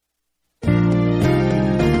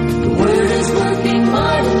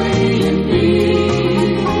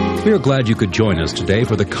We are glad you could join us today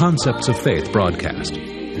for the Concepts of Faith broadcast.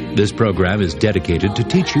 This program is dedicated to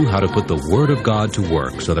teach you how to put the Word of God to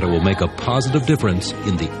work so that it will make a positive difference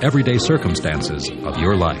in the everyday circumstances of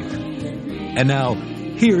your life. And now,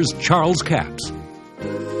 here's Charles Capps.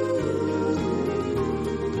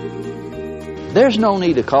 There's no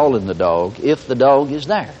need of calling the dog if the dog is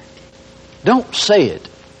there. Don't say it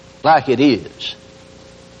like it is.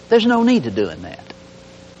 There's no need of doing that.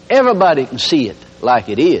 Everybody can see it like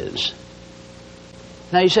it is.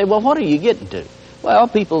 Now you say, well, what are you getting to? Well,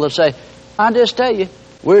 people will say, I just tell you,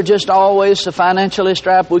 we're just always so financially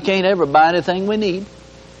strapped we can't ever buy anything we need.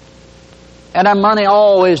 And our money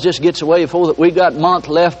always just gets away before that. We got a month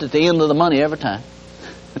left at the end of the money every time.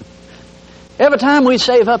 Every time we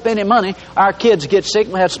save up any money, our kids get sick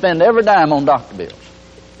and we have to spend every dime on doctor bills.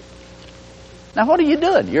 Now what are you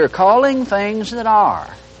doing? You're calling things that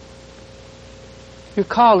are. You're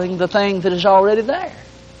calling the thing that is already there.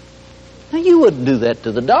 Now you wouldn't do that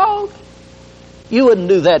to the dog. You wouldn't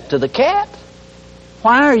do that to the cat.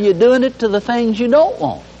 Why are you doing it to the things you don't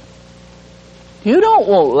want? You don't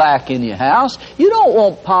want lack in your house. You don't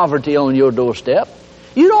want poverty on your doorstep.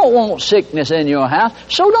 You don't want sickness in your house.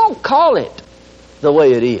 So don't call it the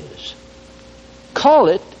way it is. Call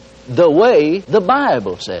it the way the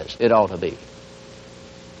Bible says it ought to be.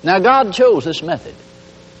 Now God chose this method.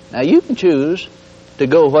 Now you can choose to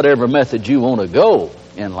go whatever method you want to go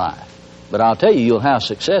in life. But I'll tell you, you'll have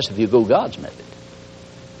success if you go God's method.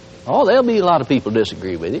 Oh, there'll be a lot of people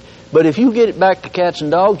disagree with you. But if you get it back to cats and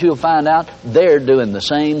dogs, you'll find out they're doing the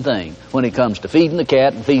same thing when it comes to feeding the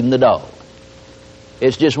cat and feeding the dog.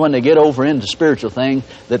 It's just when they get over into spiritual things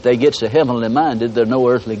that they get so heavenly minded they're no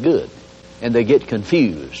earthly good. And they get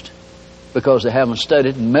confused because they haven't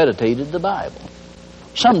studied and meditated the Bible.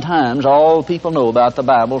 Sometimes all people know about the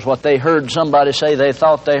Bible is what they heard somebody say they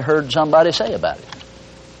thought they heard somebody say about it.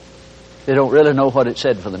 They don't really know what it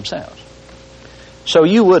said for themselves. So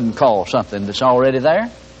you wouldn't call something that's already there.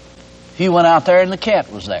 If you went out there and the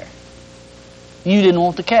cat was there. You didn't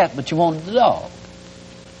want the cat, but you wanted the dog.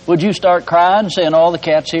 Would you start crying and saying, oh, the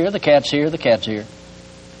cat's here, the cat's here, the cat's here?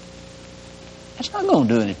 That's not going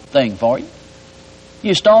to do anything for you.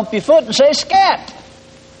 You stomp your foot and say, scat!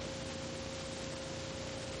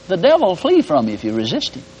 The devil will flee from you if you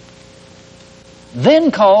resist him.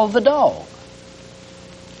 Then call the dog.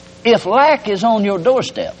 If lack is on your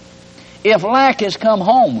doorstep, if lack has come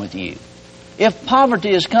home with you, if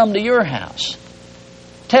poverty has come to your house,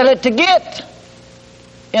 tell it to get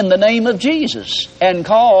in the name of Jesus and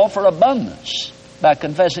call for abundance by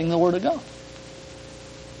confessing the Word of God.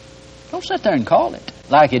 Don't sit there and call it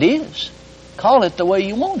like it is. Call it the way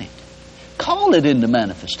you want it. Call it into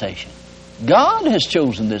manifestation. God has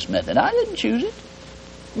chosen this method. I didn't choose it.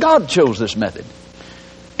 God chose this method.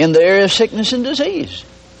 In the area of sickness and disease,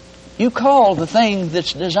 you call the thing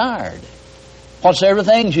that's desired. Whatsoever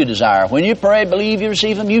things you desire. When you pray, believe you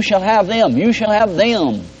receive them, you shall have them. You shall have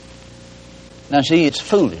them. Now see, it's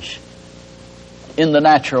foolish in the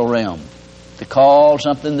natural realm to call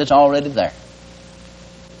something that's already there.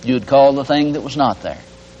 You'd call the thing that was not there.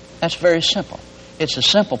 That's very simple. It's a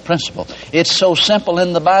simple principle. It's so simple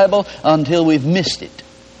in the Bible until we've missed it.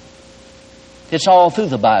 It's all through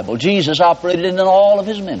the Bible. Jesus operated in all of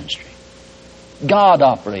His ministry. God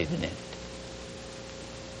operated in it.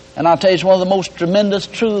 And I'll tell you, it's one of the most tremendous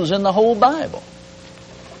truths in the whole Bible.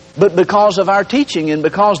 But because of our teaching and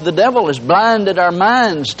because the devil has blinded our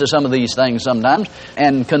minds to some of these things sometimes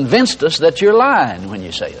and convinced us that you're lying when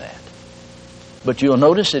you say that. But you'll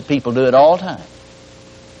notice that people do it all the time.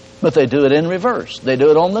 But they do it in reverse. They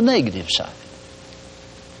do it on the negative side.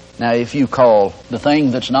 Now, if you call the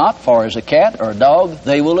thing that's not, far as a cat or a dog,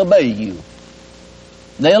 they will obey you.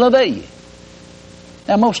 They'll obey you.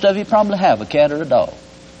 Now, most of you probably have a cat or a dog.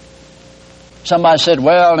 Somebody said,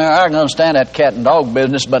 well, now, I can understand that cat and dog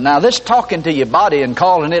business, but now this talking to your body and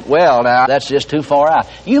calling it well, now, that's just too far out.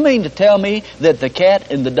 You mean to tell me that the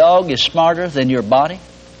cat and the dog is smarter than your body?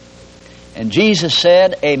 And Jesus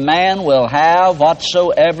said, a man will have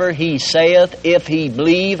whatsoever he saith, if he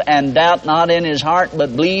believe and doubt not in his heart,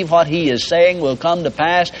 but believe what he is saying will come to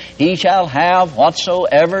pass. He shall have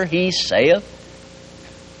whatsoever he saith.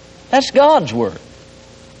 That's God's word.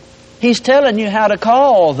 He's telling you how to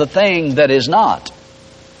call the thing that is not.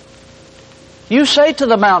 You say to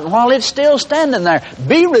the mountain, while it's still standing there,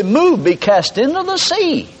 be removed, be cast into the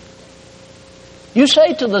sea. You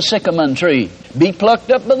say to the sycamore tree, be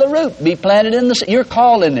plucked up by the root, be planted in the sea. You're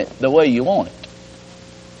calling it the way you want it.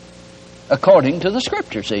 According to the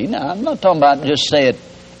Scripture, see. Now, I'm not talking about just say it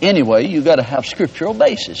anyway. You've got to have scriptural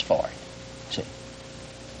basis for it. See.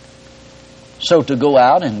 So to go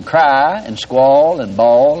out and cry and squall and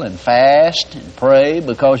bawl and fast and pray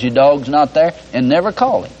because your dog's not there and never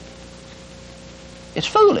call him, it's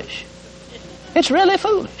foolish. It's really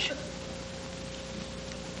foolish.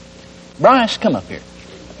 Bryce, come up here.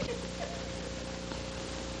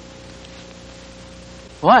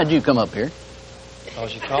 Why did you come up here?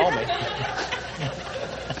 Because you called me.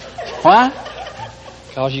 Why?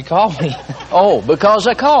 Because you called me. Oh, because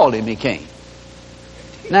I called him, he came.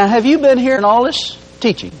 Now, have you been hearing all this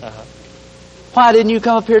teaching? Uh-huh. Why didn't you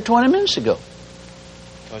come up here 20 minutes ago?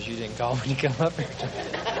 Because you didn't call me to come up here.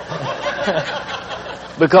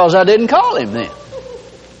 Because I didn't call him then.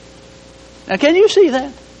 Now, can you see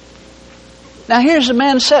that? Now, here's a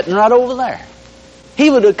man sitting right over there. He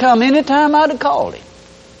would have come any time I'd have called him.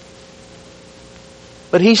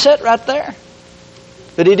 But he sat right there.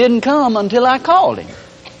 But he didn't come until I called him.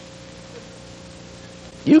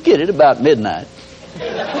 You get it about midnight.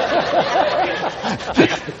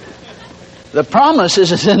 The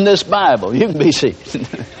promises in this Bible. You can be seated.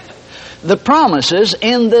 The promises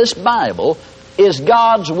in this Bible is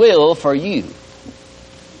God's will for you.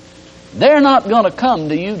 They're not going to come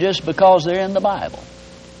to you just because they're in the Bible.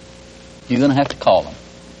 You're going to have to call them.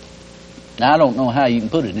 Now, I don't know how you can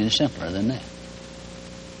put it any simpler than that.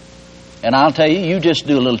 And I'll tell you, you just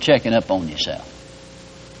do a little checking up on yourself.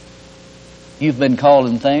 You've been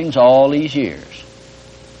calling things all these years.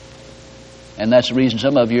 And that's the reason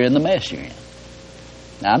some of you are in the mess you're in.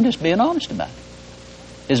 Now, I'm just being honest about it.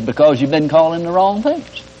 It's because you've been calling the wrong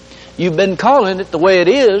things. You've been calling it the way it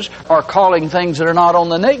is, or calling things that are not on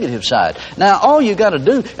the negative side. Now, all you got to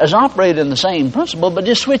do is operate in the same principle, but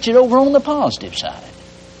just switch it over on the positive side.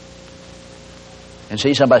 And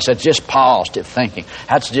see, somebody said, just positive thinking.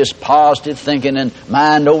 That's just positive thinking and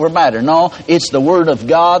mind over matter. No, it's the Word of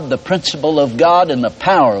God, the principle of God, and the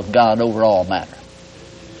power of God over all matter.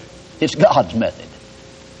 It's God's method.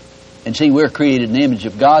 And see, we're created in the image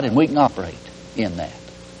of God, and we can operate in that.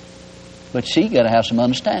 But see, you got to have some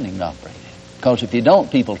understanding to operate in. Because if you don't,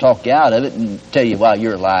 people talk you out of it and tell you why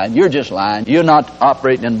you're lying. You're just lying. You're not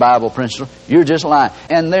operating in Bible principle. You're just lying.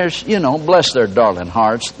 And there's, bless their darling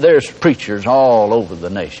hearts, there's preachers all over the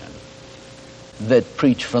nation that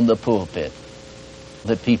preach from the pulpit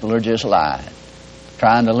that people are just lying,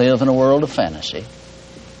 trying to live in a world of fantasy,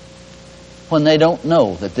 when they don't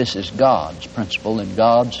know that this is God's principle and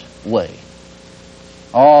God's way.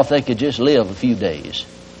 Oh, if they could just live a few days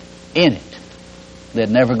in it, they'd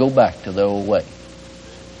never go back to the old way.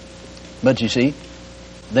 But you see,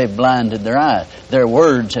 they've blinded their eyes. Their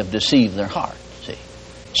words have deceived their heart. See,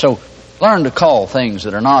 so learn to call things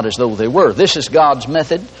that are not as though they were. This is God's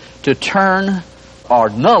method to turn or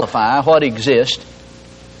nullify what exists,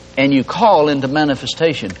 and you call into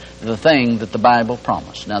manifestation the thing that the Bible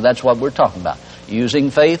promised. Now that's what we're talking about. Using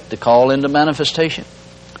faith to call into manifestation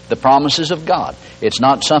the promises of God. It's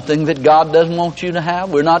not something that God doesn't want you to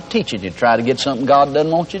have. We're not teaching you to try to get something God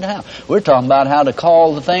doesn't want you to have. We're talking about how to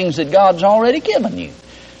call the things that God's already given you.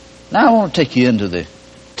 Now I want to take you into the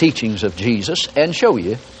teachings of Jesus and show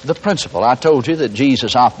you the principle. I told you that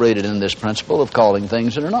Jesus operated in this principle of calling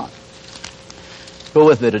things that are not. Go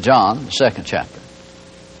with me to John, the 2nd chapter.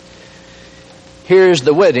 Here's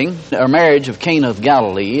the wedding or marriage of Cana of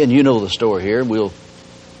Galilee, and you know the story here. We'll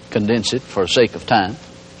condense it for sake of time.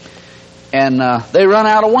 And they run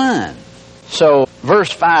out of wine. So, verse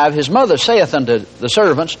 5, his mother saith unto the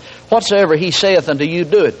servants, whatsoever he saith unto you,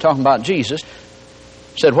 do it. Talking about Jesus.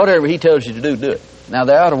 Said, whatever he tells you to do, do it. Now,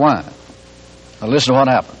 they're out of wine. Now, listen to what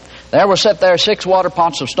happened. There were set there 6 water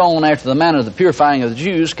pots of stone after the manner of the purifying of the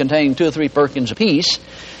Jews, containing 2 or 3 firkins apiece.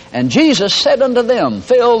 And Jesus said unto them,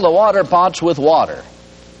 fill the water pots with water.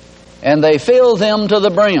 And they filled them to the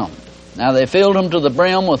brim. Now, they filled them to the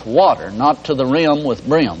brim with water, not to the rim with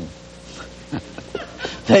brim.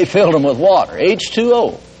 They filled them with water,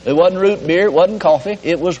 H2O. It wasn't root beer, it wasn't coffee,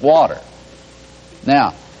 it was water.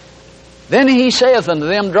 Now, then he saith unto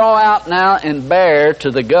them, draw out now and bear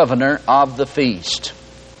to the governor of the feast.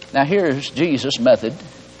 Now here's Jesus' method.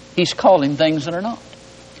 He's calling things that are not.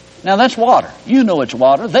 Now that's water. You know it's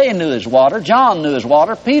water. They knew it's water. John knew it's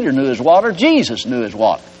water. Peter knew it's water. Jesus knew it's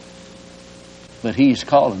water. But he's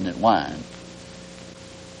calling it wine.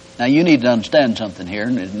 Now you need to understand something here,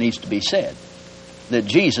 and it needs to be said. That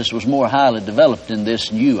Jesus was more highly developed in this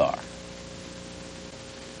than you are.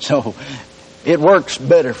 So it works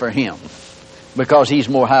better for him because he's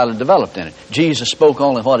more highly developed in it. Jesus spoke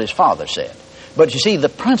only what his Father said. But you see the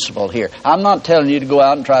principle here. I'm not telling you to go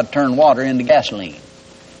out and try to turn water into gasoline.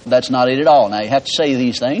 That's not it at all. Now you have to say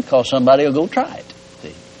these things because somebody will go try it.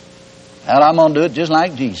 See? And I'm going to do it just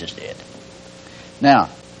like Jesus did. Now,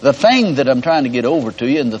 The thing that I'm trying to get over to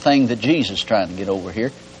you, and the thing that Jesus is trying to get over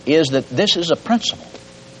here, is that this is a principle.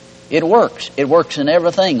 It works. It works in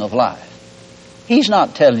everything of life. He's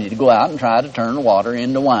not telling you to go out and try to turn water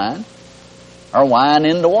into wine or wine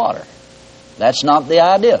into water. That's not the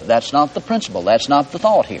idea. That's not the principle. That's not the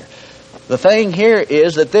thought here. The thing here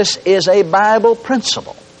is that this is a Bible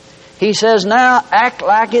principle. He says, now act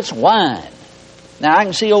like it's wine. Now I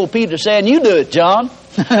can see old Peter saying, you do it, John.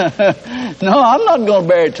 No, I'm not going to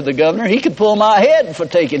bear it to the governor. He could pull my head for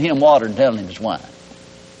taking him water and telling him it's wine.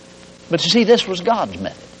 But you see, this was God's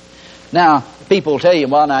method. Now, people tell you,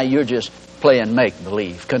 well, now you're just playing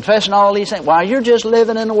make-believe. Confessing all these things. Why, you're just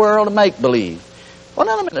living in a world of make-believe. Well,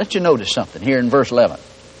 now let you notice something here in verse 11.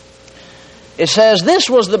 It says, this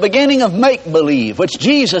was the beginning of make-believe, which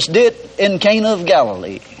Jesus did in Cana of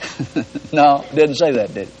Galilee. No, it didn't say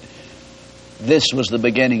that, did it? This was the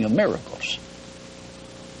beginning of miracles.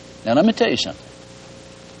 Now, let me tell you something.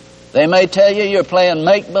 They may tell you you're playing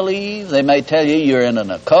make-believe. They may tell you you're in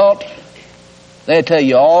an occult. They tell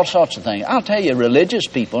you all sorts of things. I'll tell you, religious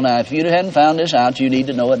people, now, if you hadn't found this out, you need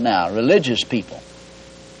to know it now. Religious people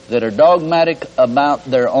that are dogmatic about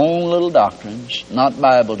their own little doctrines, not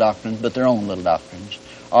Bible doctrines, but their own little doctrines,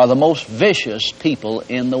 are the most vicious people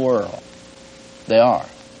in the world. They are.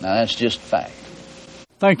 Now, that's just fact.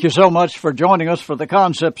 Thank you so much for joining us for the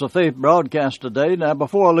Concepts of Faith broadcast today. Now,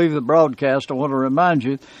 before I leave the broadcast, I want to remind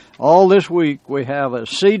you, all this week we have a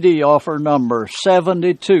CD offer number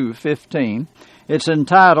 7215. It's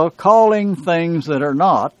entitled, Calling Things That Are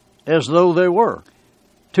Not As Though They Were.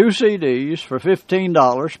 2 CDs for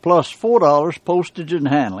 $15 plus $4 postage and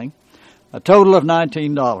handling, a total of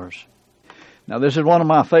 $19. Now, this is one of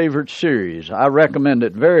my favorite series. I recommend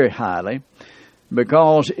it very highly,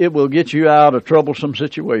 because it will get you out of troublesome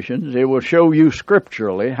situations. It will show you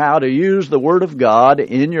scripturally how to use the Word of God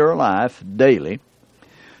in your life daily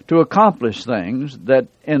to accomplish things that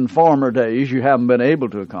in former days you haven't been able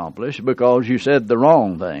to accomplish because you said the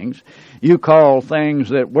wrong things. You call things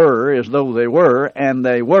that were as though they were,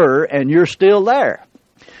 and you're still there.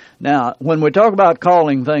 Now, when we talk about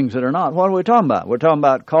calling things that are not, what are we talking about? We're talking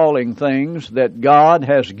about calling things that God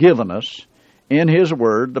has given us in His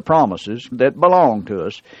Word, the promises that belong to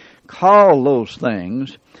us. Call those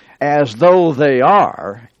things as though they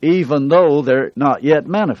are, even though they're not yet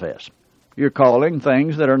manifest. You're calling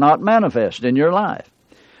things that are not manifest in your life.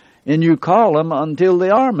 And you call them until they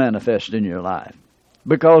are manifest in your life.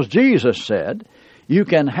 Because Jesus said, you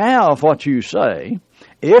can have what you say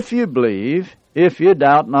if you believe, if you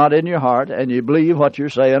doubt not in your heart, and you believe what you're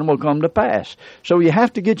saying will come to pass. So you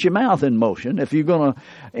have to get your mouth in motion if you're going to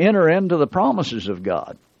enter into the promises of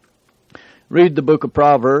God. Read the book of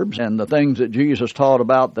Proverbs and the things that Jesus taught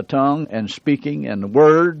about the tongue and speaking and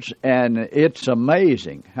words, and it's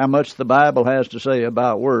amazing how much the Bible has to say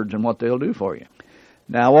about words and what they'll do for you.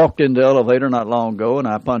 Now, I walked in the elevator not long ago, and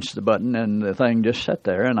I punched the button, and the thing just sat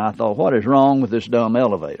there, and I thought, what is wrong with this dumb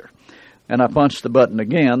elevator? And I punched the button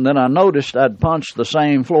again. Then I noticed I'd punched the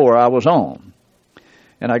same floor I was on.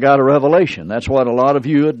 And I got a revelation. That's what a lot of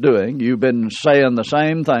you are doing. You've been saying the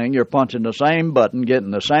same thing. You're punching the same button,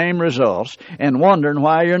 getting the same results, and wondering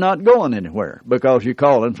why you're not going anywhere, because you're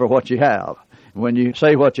calling for what you have. When you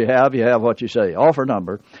say what you have what you say. Offer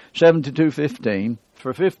number 7215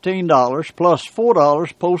 for $15 plus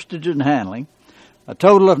 $4 postage and handling. A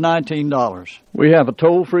total of $19. We have a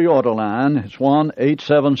toll-free order line. It's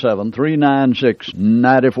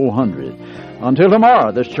 1-877-396-9400. Until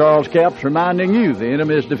tomorrow, this Charles Capps reminding you the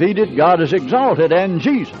enemy is defeated, God is exalted, and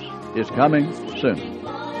Jesus is coming soon.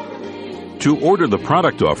 To order the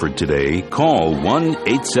product offered today, call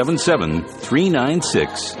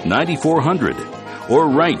 1-877-396-9400 or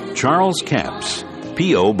write Charles Capps,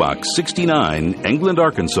 P.O. Box 69, England,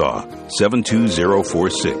 Arkansas,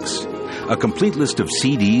 72046. A complete list of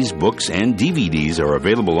CDs, books, and DVDs are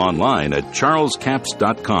available online at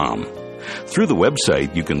charlescapps.com. Through the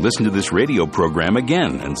website, you can listen to this radio program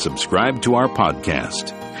again and subscribe to our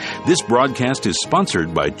podcast. This broadcast is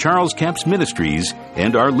sponsored by Charles Capps Ministries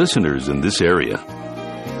and our listeners in this area.